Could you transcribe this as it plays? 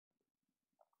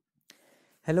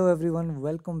Hello everyone,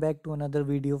 welcome back to another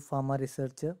video pharma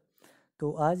researcher.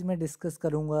 तो आज मैं डिस्कस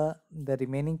करूंगा the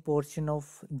remaining portion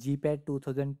of GPAT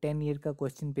 2010 year का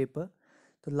question paper.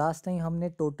 तो लास्ट टाइम हमने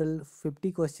टोटल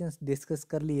 50 क्वेश्चंस डिस्कस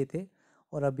कर लिए थे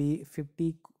और अभी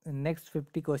 50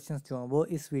 क्वेश्चंस जो हैं वो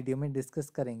इस वीडियो में डिस्कस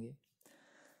करेंगे।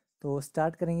 तो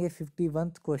स्टार्ट करेंगे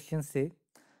 51th क्वेश्चन से।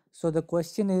 So the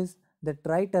question is the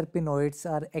triterpenoids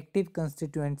are active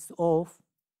constituents of,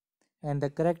 and the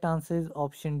correct answer is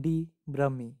option D,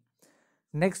 Brahmi.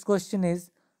 Next question is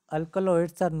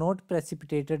alkaloids are not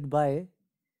precipitated by,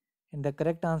 and the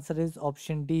correct answer is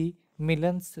option D,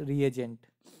 Millen's reagent.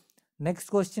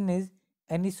 Next question is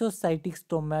anisocytic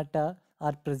stomata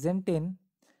are present in,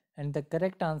 and the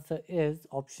correct answer is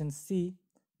option C,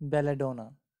 belladonna.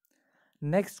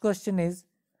 Next question is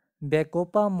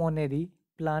Bacopa moneri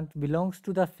plant belongs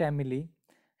to the family,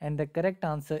 and the correct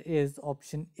answer is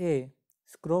option A,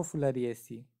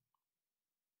 Scrofulariaceae.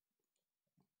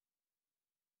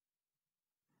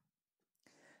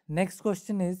 Next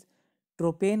question is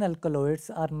tropane alkaloids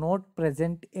are not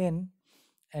present in,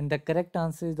 and the correct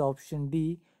answer is option D,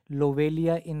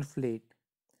 Lobelia inflate.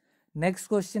 Next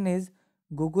question is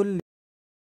Google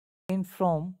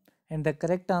from, and the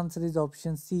correct answer is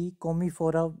option C,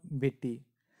 Commiphora vitae.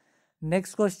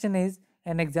 Next question is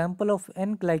an example of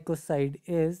N-glycoside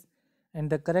is, and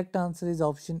the correct answer is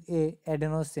option A,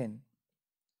 adenosine.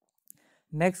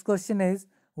 Next question is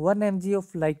 1 mg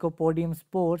of Lycopodium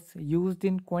spores used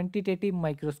in quantitative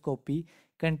microscopy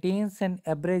contains an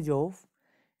average of,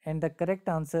 and the correct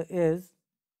answer is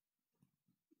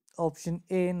option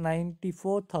A,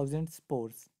 94,000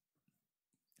 spores.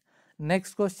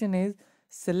 Next question is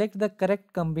select the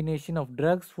correct combination of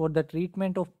drugs for the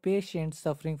treatment of patients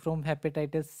suffering from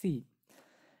hepatitis C,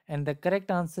 and the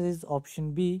correct answer is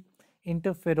option B,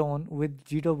 interferon with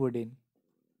zidovudin.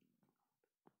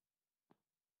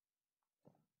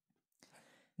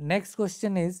 Next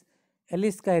question is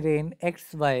Aliskirane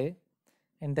XY,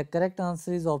 and the correct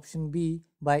answer is option B,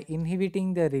 by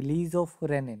inhibiting the release of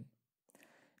renin.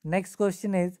 Next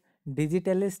question is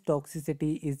digitalis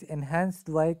toxicity is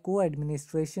enhanced by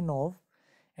co-administration of,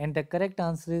 and the correct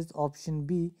answer is option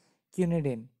B,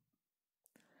 quinidine.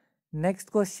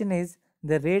 Next question is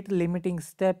the rate limiting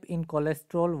step in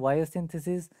cholesterol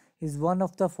biosynthesis is one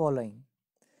of the following,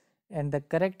 and the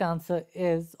correct answer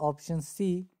is option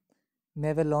C,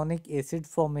 mevalonic acid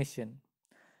formation.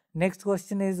 Next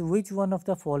question is which one of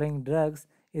the following drugs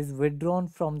is withdrawn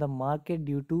from the market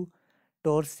due to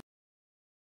torsion?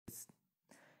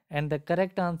 And the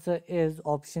correct answer is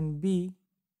option B,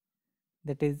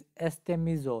 that is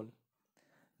estemizole.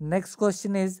 Next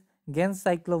question is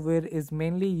ganciclovir is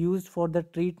mainly used for the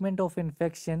treatment of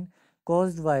infection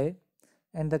caused by,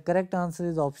 and the correct answer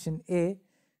is option A,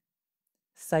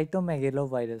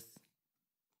 cytomegalovirus.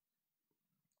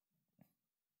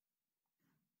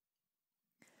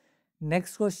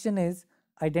 Next question is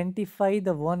identify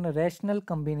the one rational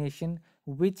combination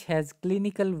which has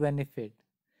clinical benefit,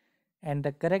 and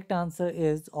the correct answer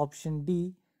is option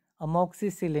D,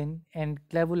 amoxicillin and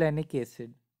clavulanic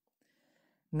acid.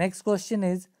 Next question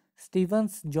is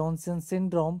Stevens-Johnson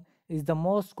syndrome is the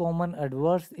most common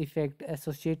adverse effect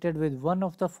associated with one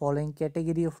of the following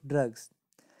category of drugs,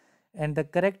 and the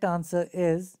correct answer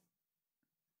is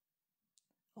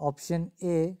option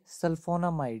A,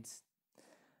 sulfonamides.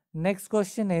 Next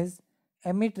question is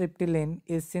amitriptyline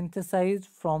is synthesized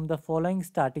from the following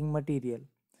starting material,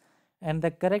 and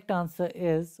the correct answer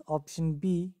is option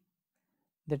B,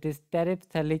 that is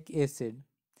terephthalic acid.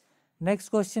 Next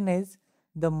question is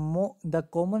the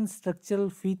common structural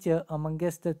feature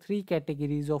amongst the three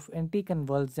categories of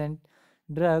anticonvulsant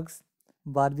drugs,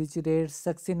 barbiturates,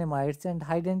 succinimides and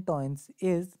hydantoins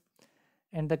is,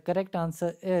 and the correct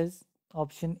answer is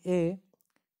option A,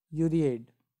 ureade.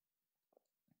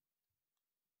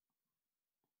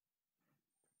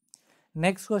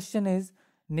 Next question is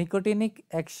nicotinic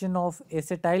action of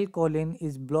acetylcholine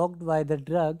is blocked by the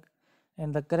drug,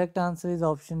 and the correct answer is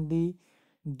option D,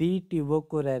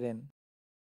 D-tubocurarine.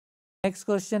 Next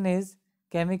question is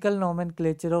chemical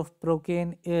nomenclature of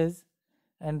procaine is,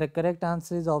 and the correct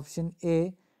answer is option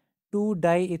A,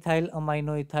 2-diethyl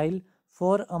aminoethyl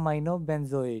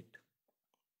 4-aminobenzoate.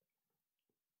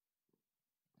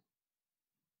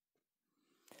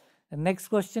 The next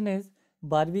question is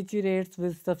barbiturates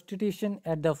with substitution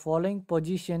at the following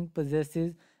position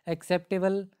possesses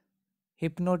acceptable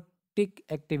hypnotic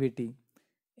activity,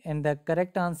 and the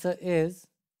correct answer is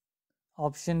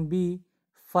option B,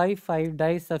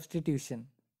 5,5-di substitution.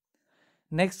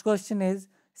 Next question is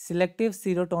selective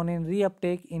serotonin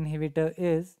reuptake inhibitor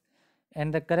is,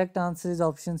 and the correct answer is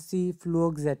option C,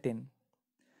 fluoxetine.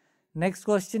 Next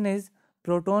question is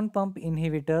Proton pump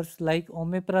inhibitors like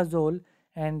omeprazole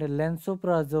and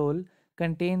lansoprazole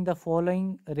contain the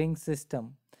following ring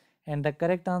system. And the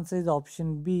correct answer is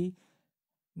option B,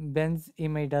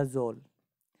 benzimidazole.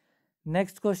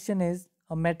 Next question is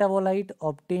a metabolite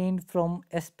obtained from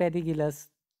Aspergillus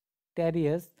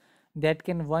terreus that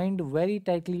can bind very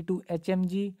tightly to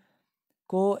HMG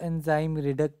coenzyme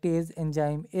reductase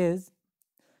enzyme is,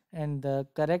 and the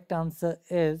correct answer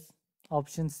is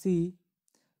option C,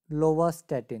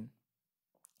 lovastatin.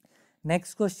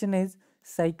 Next question is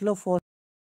cyclophosphamide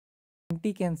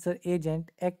anti-cancer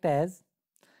agent act as,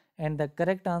 and the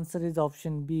correct answer is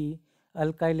option B,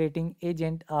 alkylating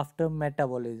agent after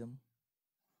metabolism.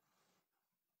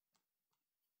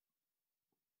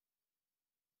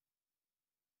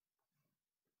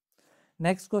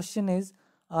 Next question is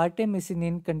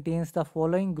artemisinin contains the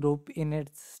following group in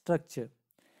its structure,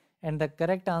 and the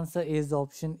correct answer is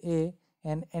option A,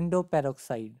 an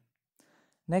endoperoxide.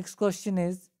 Next question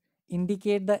is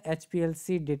indicate the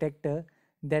HPLC detector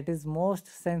that is most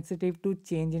sensitive to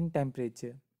change in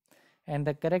temperature, and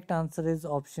the correct answer is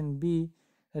option B,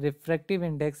 refractive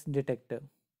index detector.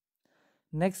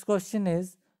 Next question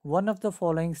is one of the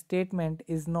following statement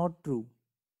is not true,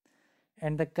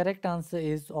 and the correct answer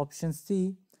is option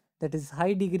C, that is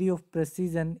high degree of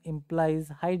precision implies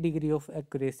high degree of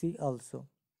accuracy also.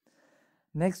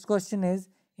 Next question is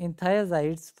in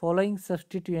thiazides following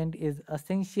substituent is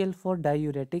essential for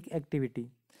diuretic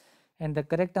activity, and the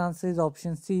correct answer is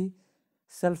option C,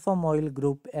 sulfoamyl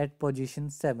group at position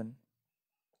 7.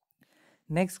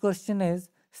 Next question is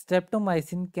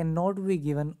streptomycin cannot be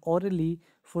given orally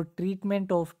for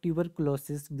treatment of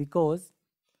tuberculosis because,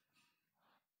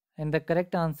 and the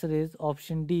correct answer is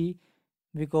option D,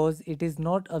 because it is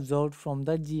not absorbed from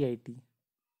the GIT.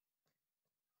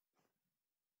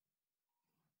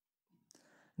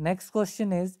 Next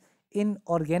question is in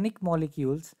organic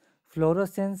molecules,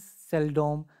 fluorescence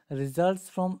seldom results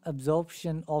from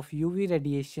absorption of UV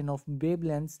radiation of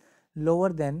wavelengths lower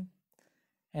than,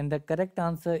 and the correct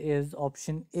answer is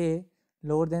option A,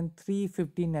 lower than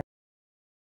 350 nanometers.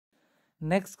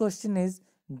 Next question is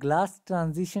glass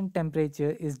transition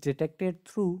temperature is detected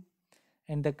through,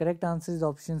 and the correct answer is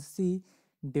option C,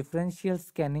 differential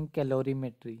scanning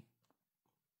calorimetry.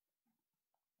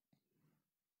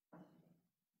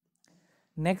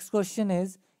 Next question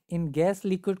is in gas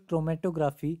liquid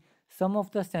chromatography, some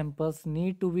of the samples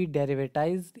need to be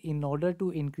derivatized in order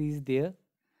to increase their,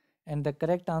 and the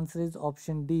correct answer is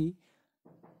option D,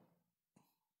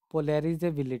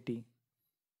 polarizability.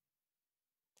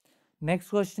 Next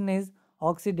question is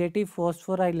oxidative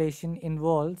phosphorylation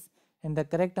involves, and the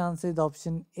correct answer is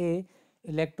option A,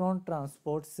 electron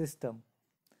transport system.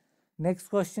 Next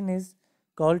question is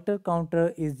Coulter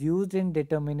counter is used in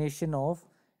determination of,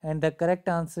 and the correct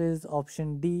answer is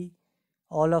option D,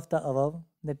 all of the above.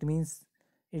 That means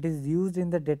it is used in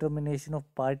the determination of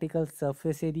particle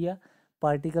surface area,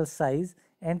 particle size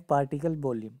and particle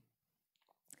volume.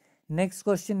 Next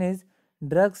question is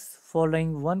drugs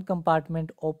following one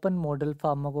compartment open model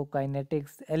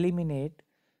pharmacokinetics eliminate,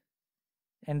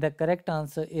 and the correct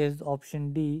answer is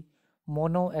option D,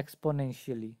 mono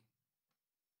exponentially.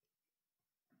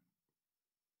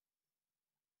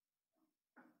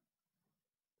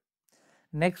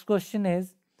 Next question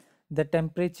is the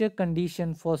temperature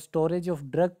condition for storage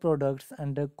of drug products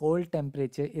under cold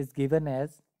temperature is given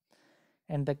as,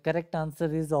 and the correct answer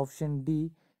is option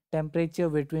D, temperature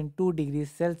between 2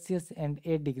 degrees Celsius and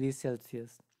 8 degrees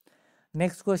Celsius.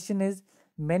 Next question is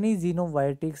many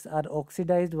xenobiotics are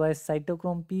oxidized by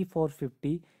cytochrome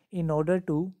P450 in order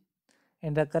to,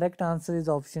 and the correct answer is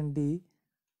option D,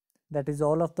 that is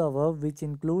all of the above, which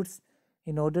includes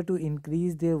in order to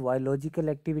increase their biological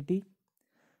activity,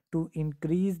 to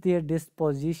increase their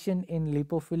disposition in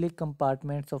lipophilic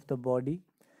compartments of the body,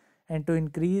 and to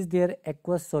increase their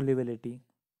aqueous solubility.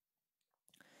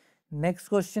 Next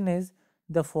question is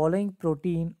the following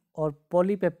protein or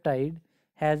polypeptide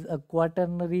has a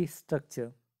quaternary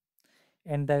structure,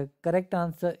 and the correct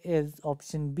answer is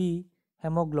option B,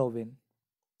 hemoglobin.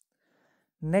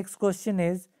 Next question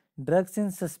is drugs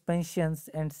in suspensions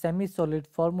and semi-solid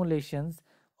formulations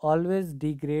always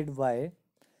degrade by,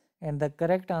 and the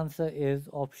correct answer is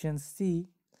option C,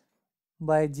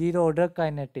 by zero order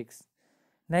kinetics.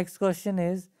 Next question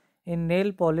is in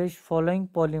nail polish following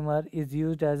polymer is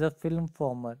used as a film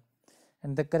former,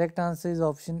 and the correct answer is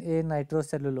option A,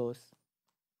 nitrocellulose.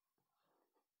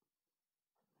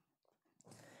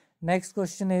 Next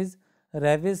question is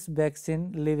rabies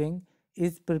vaccine living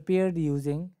is prepared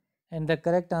using, and the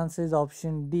correct answer is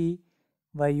option D,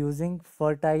 by using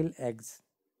fertile eggs.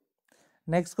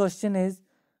 Next question is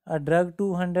A drug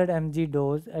 200 mg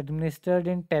dose administered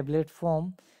in tablet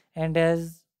form and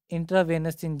as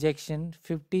intravenous injection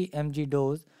 50 mg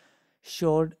dose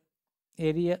showed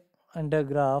area under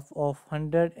graph of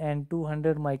 100 and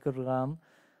 200 microgram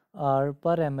R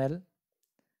per ml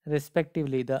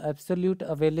respectively. The absolute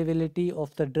availability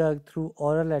of the drug through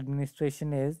oral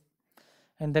administration is,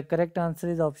 and the correct answer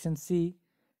is option C,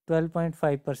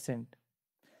 12.5%.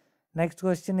 Next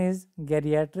question is,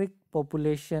 geriatric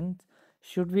populations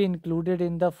should be included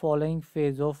in the following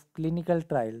phase of clinical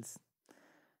trials,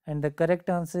 and the correct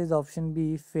answer is option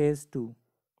B, phase 2.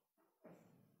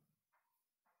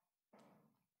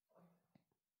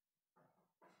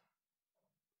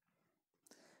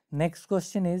 Next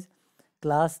question is,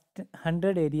 class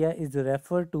 100 area is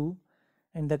referred to,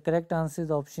 and the correct answer is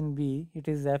option B, it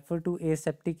is referred to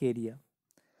aseptic area.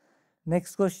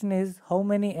 Next question is, how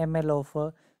many ml of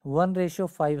a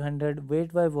 1:500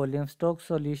 weight by volume stock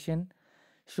solution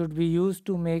should be used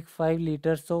to make 5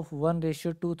 liters of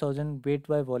 1:2000 weight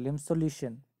by volume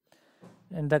solution?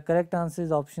 And the correct answer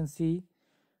is option C,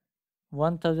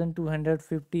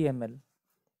 1250 ml.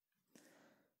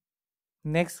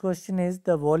 Next question is,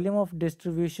 the volume of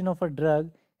distribution of a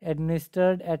drug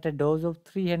administered at a dose of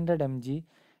 300 mg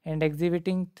and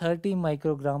exhibiting 30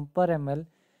 microgram per ml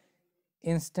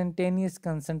instantaneous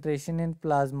concentration in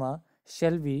plasma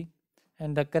shall be,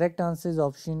 and the correct answer is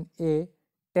option A,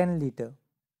 10 liter.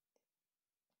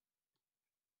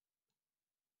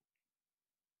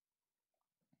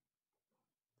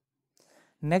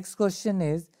 Next question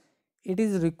is, it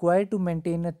is required to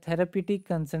maintain a therapeutic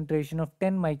concentration of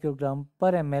 10 microgram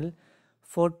per ml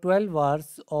for 12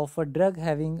 hours of a drug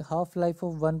having half-life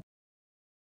of 1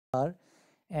 hour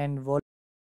and volume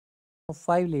of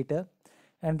 5 liter,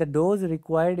 and the dose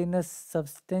required in a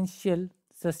substantial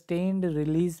sustained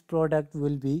release product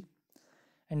will be,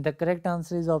 and the correct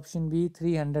answer is option B,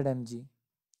 300 mg.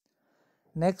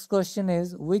 Next question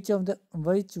is, which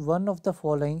one of the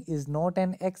following is not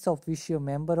an ex officio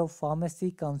member of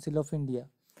Pharmacy Council of India?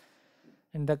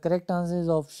 And the correct answer is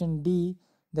option D,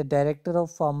 the Director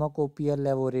of Pharmacopoeia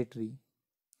Laboratory.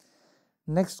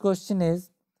 Next question is,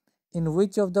 in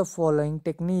which of the following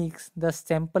techniques the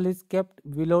sample is kept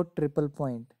below triple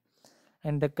point?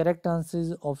 And the correct answer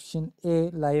is option A,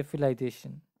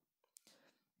 lyophilization.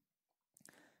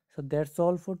 So that's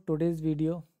all for today's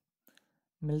video.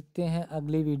 मिलते हैं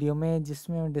अगली video में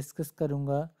जिसमें मैं discuss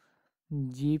करूँगा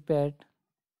GPAT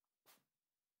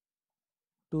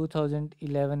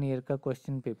 2011 year का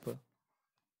question paper.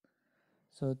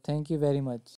 So thank you very much.